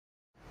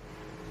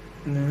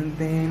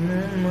නොදැන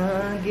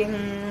මාගෙන්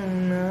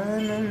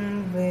නානම්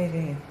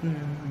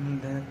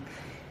වැරැද්දක්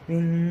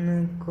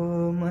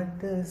වෙන්නකෝ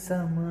මට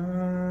සමා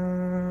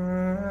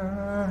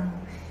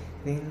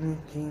වෙන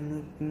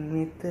කෙනෙක්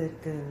මෙතට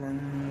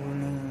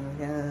ලංවුණේ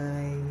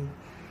යයි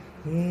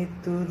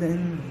හේතු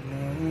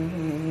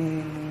දන්නේ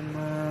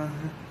මා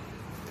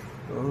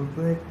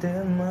ඔබට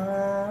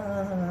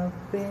මා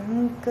පෙම්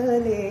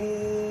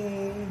කළේ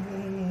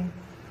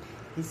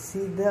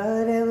කිසිදා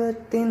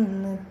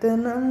රැවටෙන්නට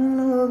නම්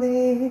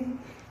නොවේ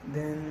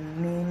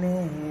දන්නේ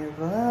නෑ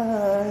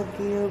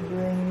වාගේ ඔබ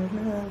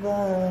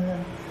ඉන්නවා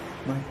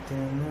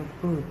මටම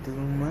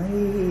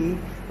පුදුමයි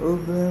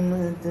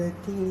ඔබමද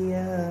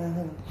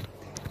කියා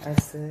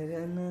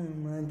අසරණ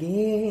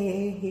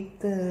මගේ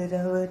හිත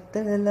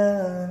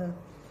රවටලා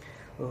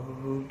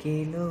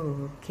ඔහුගේ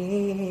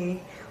ලෝකේ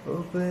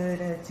ඔබ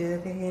රජ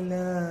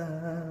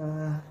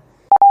වෙලා